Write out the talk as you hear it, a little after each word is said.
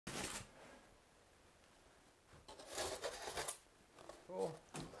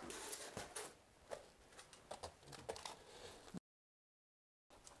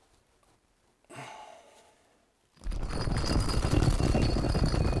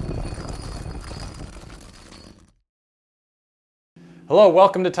Hello,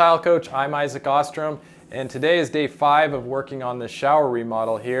 welcome to Tile Coach. I'm Isaac Ostrom, and today is day 5 of working on this shower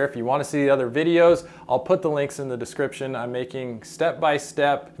remodel here. If you want to see the other videos, I'll put the links in the description. I'm making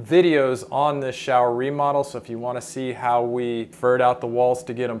step-by-step videos on this shower remodel, so if you want to see how we furred out the walls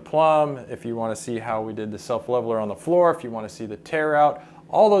to get them plumb, if you want to see how we did the self-leveler on the floor, if you want to see the tear out,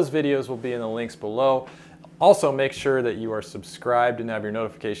 all those videos will be in the links below. Also, make sure that you are subscribed and have your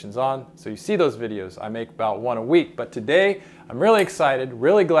notifications on so you see those videos. I make about one a week, but today I'm really excited,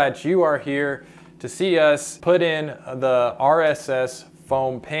 really glad you are here to see us put in the RSS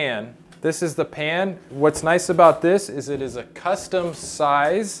foam pan. This is the pan. What's nice about this is it is a custom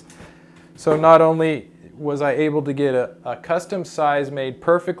size. So not only was I able to get a custom size made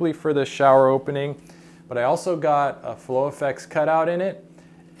perfectly for the shower opening, but I also got a FloFX cutout in it.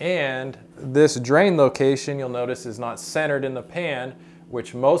 And this drain location, you'll notice, is not centered in the pan,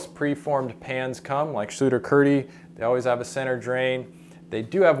 which most preformed pans come, like Schluter-Curti. They always have a center drain. They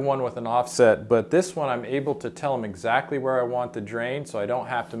do have one with an offset, but this one I'm able to tell them exactly where I want the drain, so I don't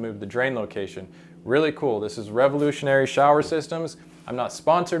have to move the drain location. Really cool. This is Revolutionary Shower Systems. I'm not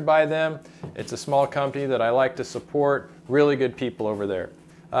sponsored by them. It's a small company that I like to support. Really good people over there.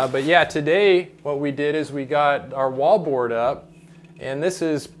 But yeah, today what we did is we got our wallboard up. And this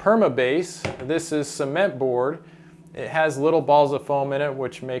is perma-base, this is cement board. It has little balls of foam in it,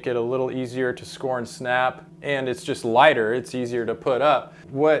 which make it a little easier to score and snap, and it's just lighter, it's easier to put up.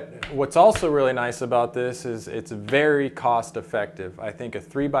 What's also really nice about this is it's very cost effective. I think a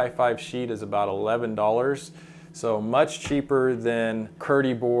 3x5 sheet is about $11, so much cheaper than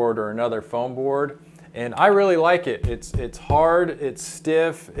Curti board or another foam board. And I really like it. It's hard, it's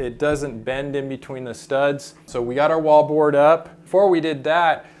stiff, it doesn't bend in between the studs. So we got our wallboard up. Before we did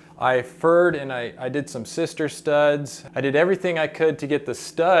that, I furred and I did some sister studs. I did everything I could to get the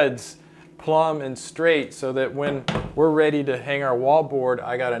studs plumb and straight so that when we're ready to hang our wallboard,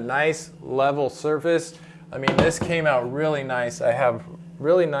 I got a nice level surface. I mean, this came out really nice. I have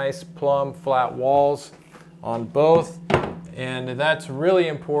really nice plumb flat walls on both. And that's really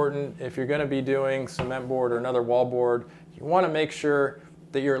important if you're going to be doing cement board or another wallboard. You want to make sure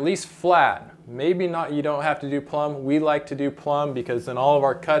that you're at least flat. Maybe not, you don't have to do plumb. We like to do plumb because then all of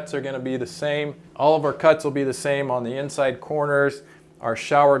our cuts are going to be the same. All of our cuts will be the same on the inside corners. Our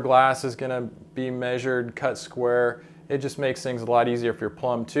shower glass is going to be measured, cut square. It just makes things a lot easier if you're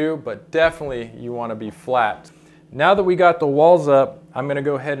plumb too, but definitely you want to be flat. Now that we got the walls up, I'm going to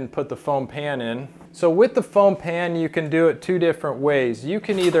go ahead and put the foam pan in. So with the foam pan, you can do it two different ways. You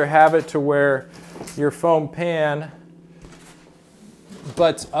can either have it to where your foam pan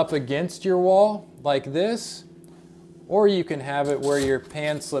butts up against your wall like this, or you can have it where your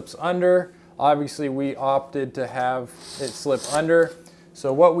pan slips under. Obviously, we opted to have it slip under.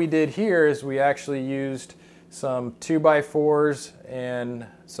 So what we did here is we actually used some 2x4s and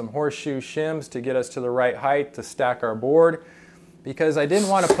some horseshoe shims to get us to the right height to stack our board, because I didn't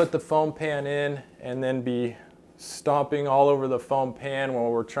want to put the foam pan in and then be stomping all over the foam pan while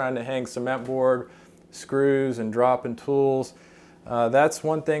we're trying to hang cement board, screws and dropping tools. That's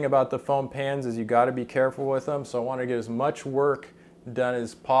one thing about the foam pans, is you got to be careful with them. So I want to get as much work done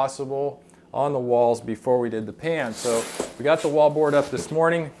as possible on the walls before we did the pan. So we got the wallboard up this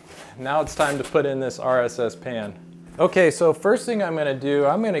morning. Now it's time to put in this RSS pan. Okay, so first thing I'm going to do,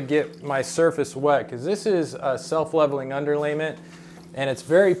 I'm going to get my surface wet, because this is a self-leveling underlayment and it's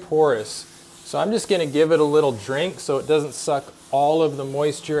very porous. So I'm just going to give it a little drink so it doesn't suck all of the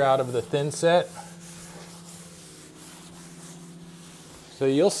moisture out of the thin set. So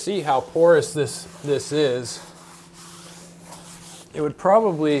you'll see how porous this is. It would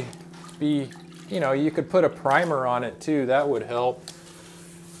probably be, you could put a primer on it too, that would help.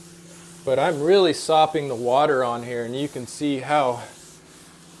 But I'm really sopping the water on here, and you can see how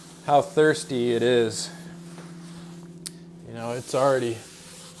thirsty it is. It's already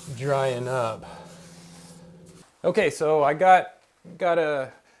drying up. Okay, so I got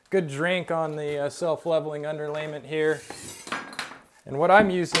a good drink on the self-leveling underlayment here. And what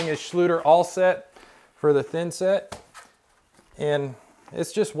I'm using is Schluter All Set for the thin set. And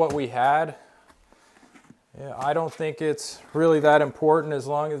it's just what we had. Yeah, I don't think it's really that important as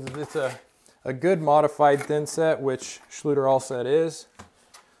long as it's a good modified thin set, which Schluter All Set is.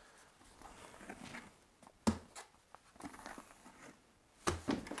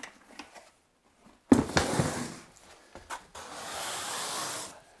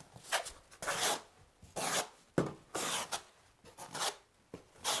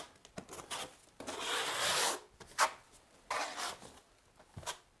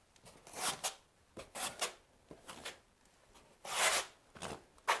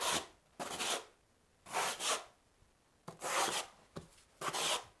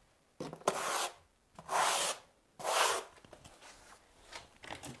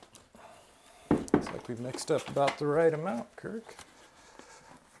 we've mixed up about the right amount, Kirk.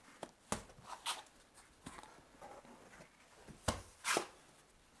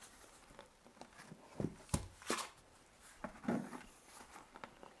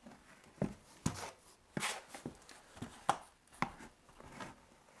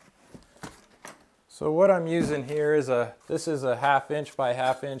 So what I'm using here is this is a 1/2 inch by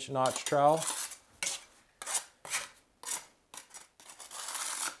 1/2 inch notch trowel.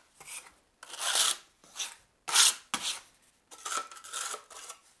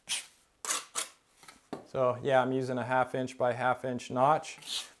 So yeah, I'm using a 1/2 inch by 1/2 inch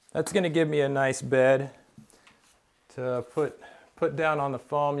notch. That's going to give me a nice bed to put down on the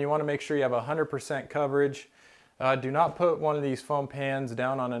foam. You want to make sure you have 100% coverage. Do not put one of these foam pans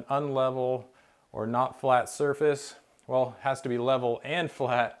down on an unlevel or not flat surface. Well, it has to be level and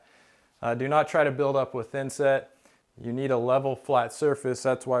flat. Do not try to build up with thinset. You need a level flat surface.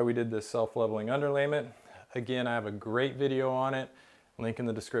 That's why we did this self-leveling underlayment. Again, I have a great video on it. Link in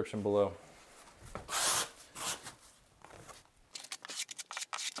the description below.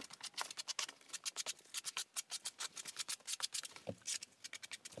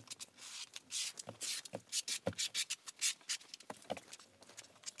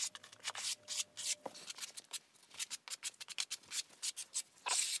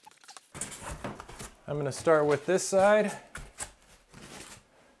 I'm going to start with this side.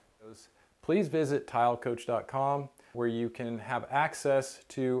 Please visit tilecoach.com where you can have access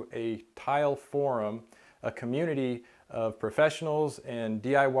to a tile forum, a community of professionals and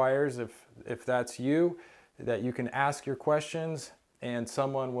DIYers, if that's you, that you can ask your questions and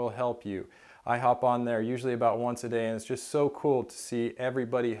someone will help you. I hop on there usually about once a day, and it's just so cool to see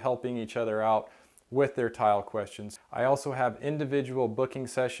everybody helping each other out with their tile questions. I also have individual booking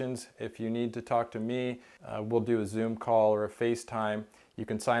sessions. If you need to talk to me, we'll do a Zoom call or a FaceTime. You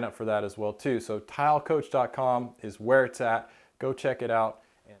can sign up for that as well too. So tilecoach.com is where it's at. Go check it out.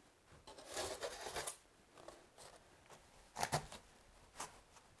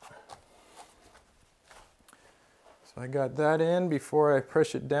 So I got that in before I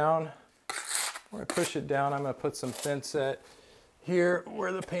push it down. Before I push it down, I'm going to put some thinset here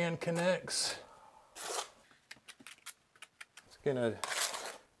where the pan connects. Going to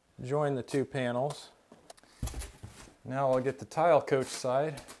join the two panels. Now I'll get the tile coach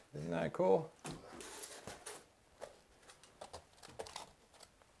side. Isn't that cool?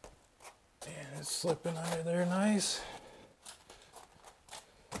 And it's slipping under there nice.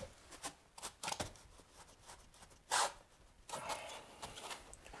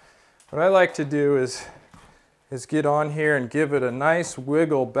 What I like to do is get on here and give it a nice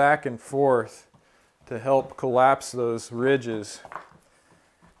wiggle back and forth to help collapse those ridges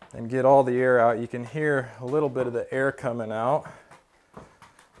and get all the air out. You can hear a little bit of the air coming out.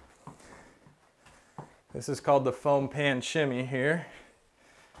 This is called the foam pan shimmy here.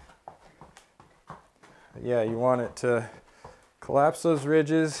 But yeah, you want it to collapse those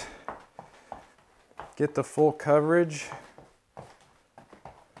ridges, get the full coverage.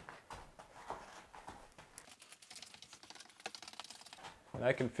 And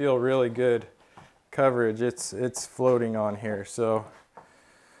I can feel really good coverage. It's floating on here. So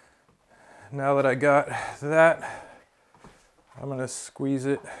now that I got that, I'm going to squeeze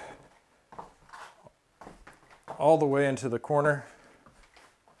it all the way into the corner.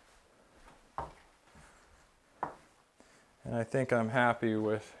 And I think I'm happy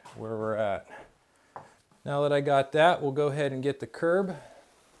with where we're at. Now that I got that, we'll go ahead and get the curb. I'm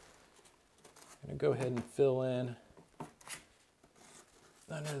going to go ahead and fill in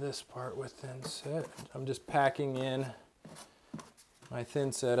under this part with thinset. I'm just packing in my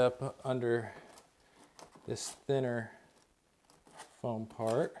thinset up under this thinner foam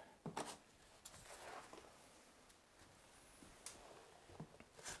part.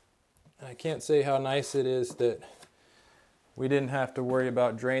 And I can't say how nice it is that we didn't have to worry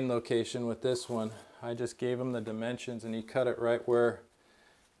about drain location with this one. I just gave him the dimensions and he cut it right where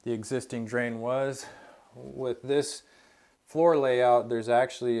the existing drain was. With this floor layout, there's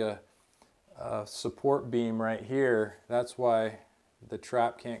actually a support beam right here. That's why the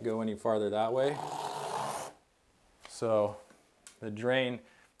trap can't go any farther that way. So the drain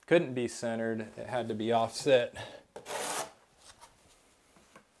couldn't be centered, it had to be offset.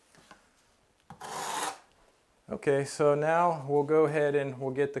 Okay, so now we'll go ahead and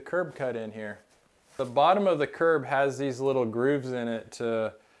we'll get the curb cut in here. The bottom of the curb has these little grooves in it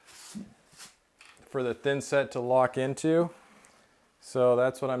for the thinset to lock into. So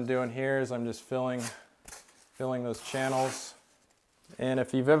that's what I'm doing here, is I'm just filling those channels. And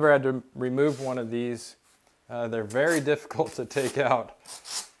if you've ever had to remove one of these, they're very difficult to take out.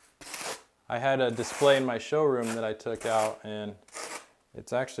 I had a display in my showroom that I took out, and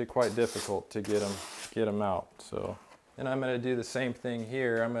it's actually quite difficult to get them out. So, and I'm going to do the same thing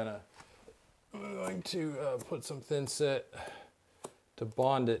here. I'm going to put some thin set to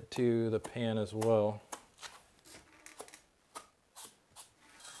bond it to the pan as well.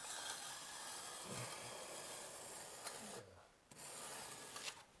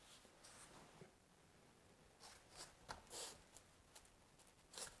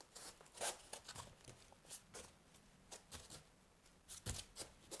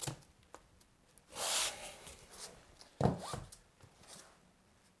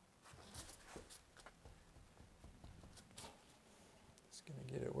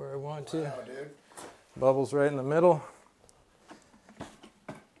 Get it where I want to. Wow, dude. Bubbles right in the middle.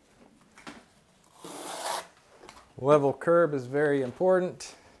 Level curb is very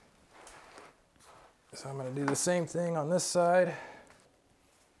important. So I'm going to do the same thing on this side.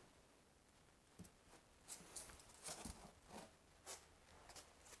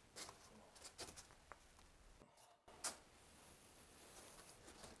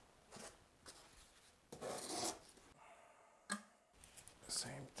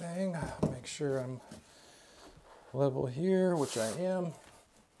 Same thing, make sure I'm level here, which I am.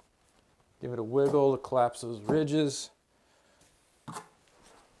 Give it a wiggle to collapse those ridges.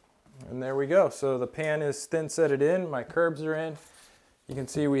 And there we go. So the pan is thin setted in, my curbs are in. You can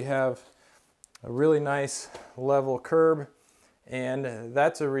see we have a really nice level curb, and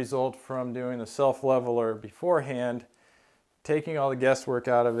that's a result from doing the self-leveler beforehand, taking all the guesswork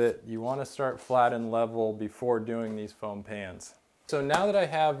out of it. You want to start flat and level before doing these foam pans. So now that I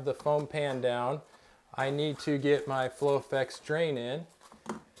have the foam pan down, I need to get my FloFX drain in.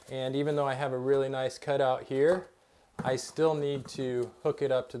 And even though I have a really nice cutout here, I still need to hook it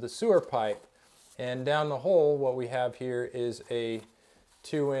up to the sewer pipe. And down the hole, what we have here is a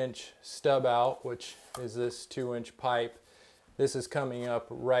 2-inch stub out, which is this 2-inch pipe. This is coming up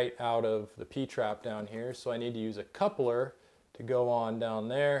right out of the P-trap down here. So I need to use a coupler to go on down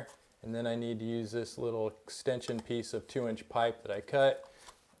there. And then I need to use this little extension piece of 2-inch pipe that I cut.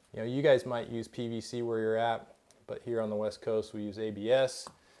 You know, you guys might use PVC where you're at, but here on the West Coast we use ABS.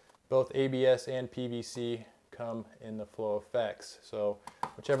 Both ABS and PVC come in the FloFX. So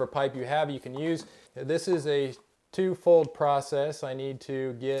whichever pipe you have, you can use. This is a two-fold process. I need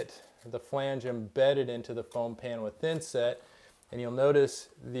to get the flange embedded into the foam pan with thin set. And you'll notice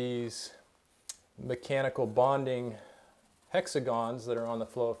these mechanical bonding hexagons that are on the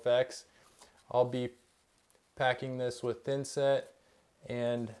FloFX. I'll be packing this with thin set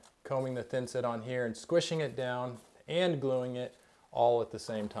and combing the thin set on here and squishing it down and gluing it all at the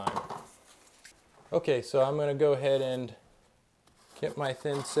same time. Okay, so I'm going to go ahead and get my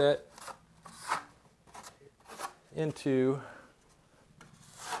thin set into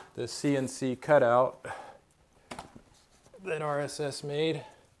the CNC cutout that RSS made.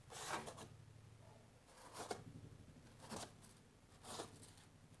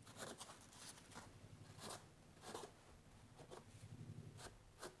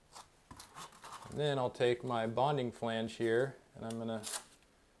 Then I'll take my bonding flange here and I'm going to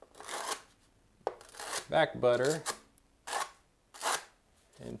back butter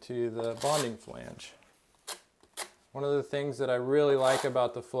into the bonding flange. One of the things that I really like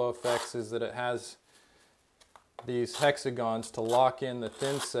about the FloFX is that it has these hexagons to lock in the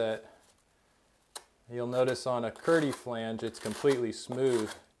thin set. You'll notice on a Curdy flange it's completely smooth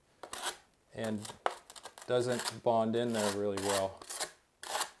and doesn't bond in there really well.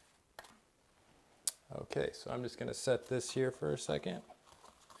 Okay, so I'm just going to set this here for a second.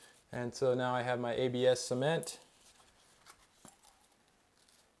 And so now I have my ABS cement.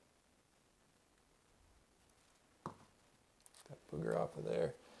 That booger off of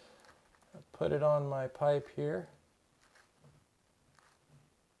there. I put it on my pipe here.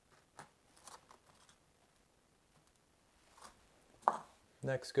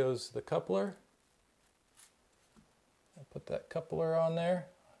 Next goes the coupler. I put that coupler on there.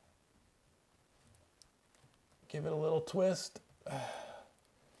 Give it a little twist. So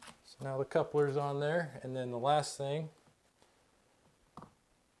now the coupler's on there, and then the last thing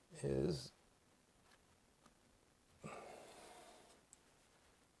is my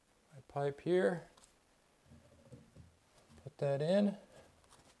pipe here. Put that in.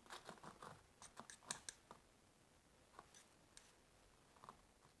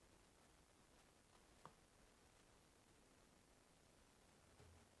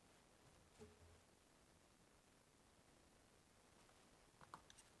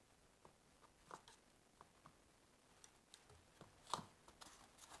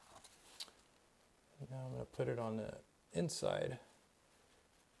 Now I'm going to put it on the inside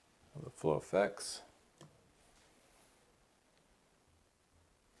of the FloFX.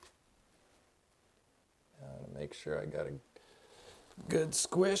 Make sure I got a good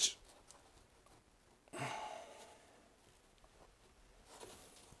squish.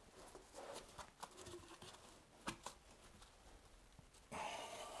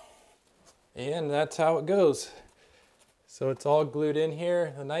 And that's how it goes. So it's all glued in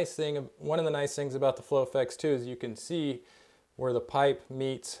here. The nice thing, one of the nice things about the FloFX too is you can see where the pipe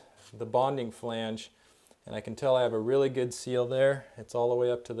meets the bonding flange. And I can tell I have a really good seal there. It's all the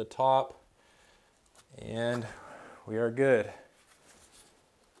way up to the top. And we are good.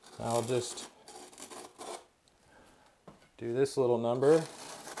 I'll just do this little number.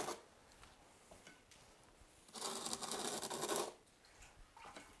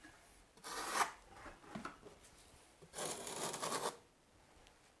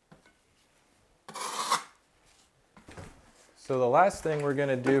 So the last thing we're going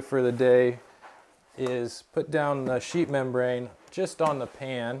to do for the day is put down the sheet membrane just on the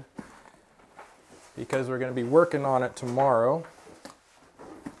pan, because we're going to be working on it tomorrow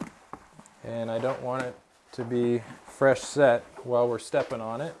and I don't want it to be fresh set while we're stepping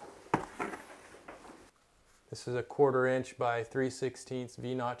on it. This is a 1/4 inch by 3/16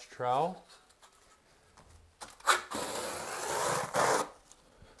 V-notch trowel.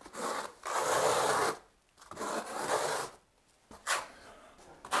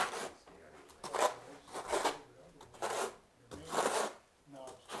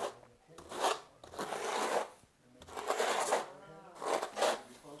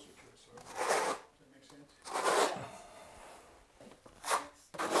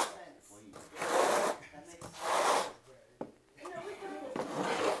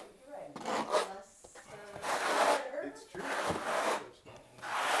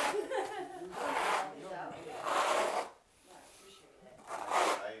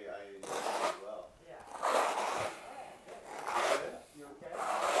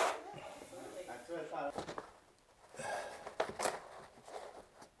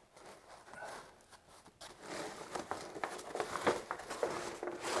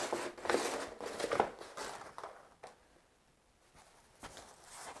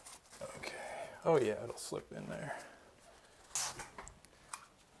 Oh yeah, it'll slip in there.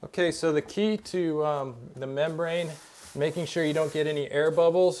 Okay, so the key to the membrane, making sure you don't get any air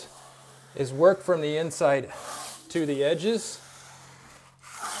bubbles, is work from the inside to the edges.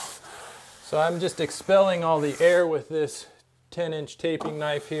 So I'm just expelling all the air with this 10-inch taping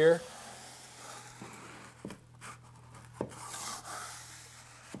knife here.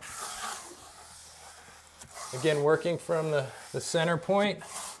 Again, working from the center point.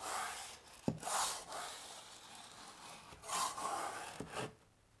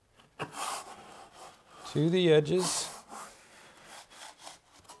 To the edges.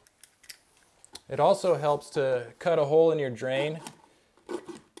 It also helps to cut a hole in your drain.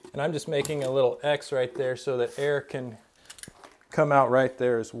 And I'm just making a little X right there so that air can come out right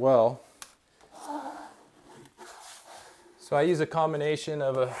there as well. So I use a combination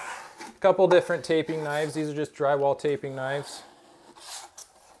of a couple different taping knives. These are just drywall taping knives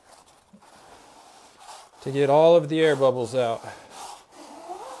to get all of the air bubbles out.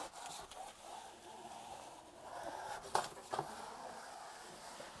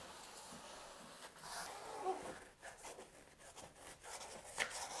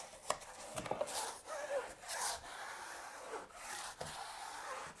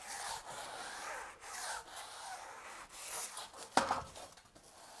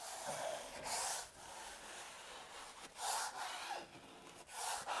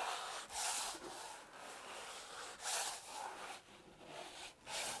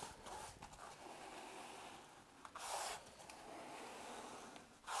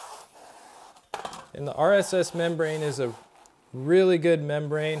 And the RSS membrane is a really good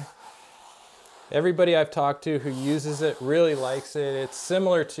membrane. Everybody I've talked to who uses it really likes it. It's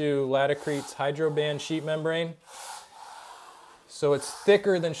similar to Laticrete's Hydroband sheet membrane. So it's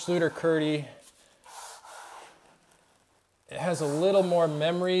thicker than Schluter-Kerdi. It has a little more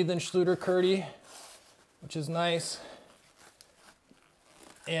memory than Schluter-Kerdi, which is nice.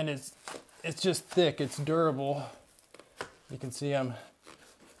 And it's just thick, it's durable. You can see I'm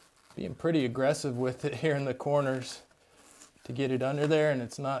being pretty aggressive with it here in the corners to get it under there, and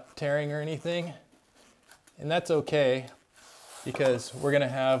it's not tearing or anything. And that's okay, because we're gonna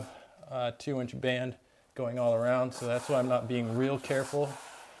have a 2-inch band going all around, so that's why I'm not being real careful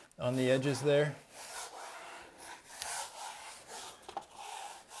on the edges there.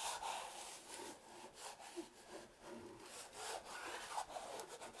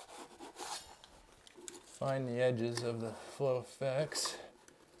 Find the edges of the FloFX.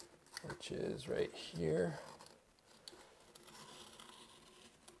 which is right here.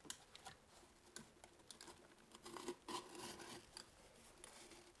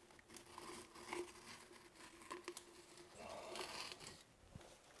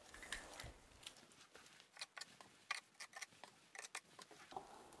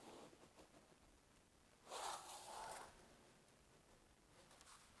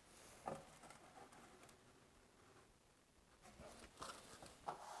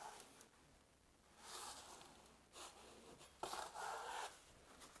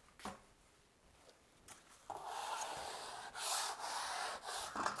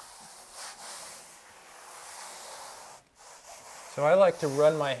 So I like to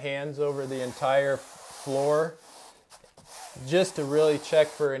run my hands over the entire floor just to really check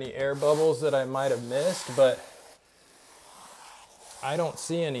for any air bubbles that I might have missed, but I don't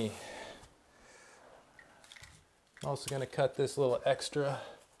see any. I'm also going to cut this little extra.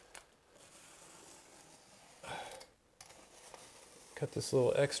 Cut this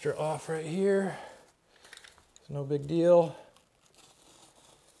little extra off right here. It's no big deal.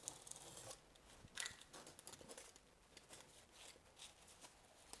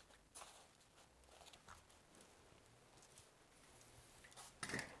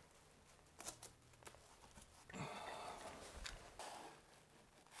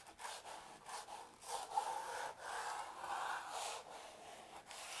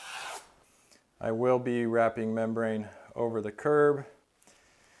 I will be wrapping membrane over the curb,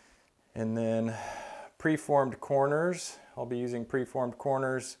 and then preformed corners. I'll be using preformed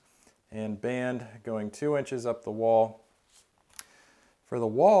corners and band going 2 inches up the wall. For the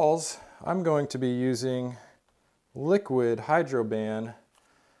walls, I'm going to be using liquid hydroband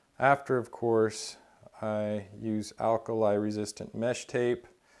after, of course, I use alkali resistant mesh tape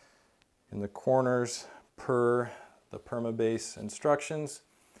in the corners per the PermaBase instructions.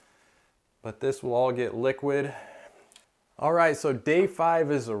 But this will all get liquid. All right, so day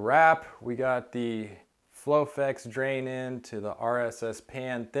 5 is a wrap. We got the FloFX drain in to the RSS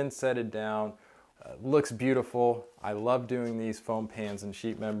pan, thin setted down. Looks beautiful. I love doing these foam pans and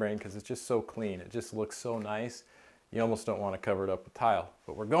sheet membrane because it's just so clean. It just looks so nice. You almost don't want to cover it up with tile,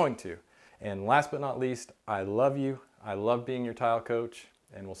 but we're going to. And last but not least, I love you. I love being your tile coach,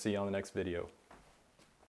 and we'll see you on the next video.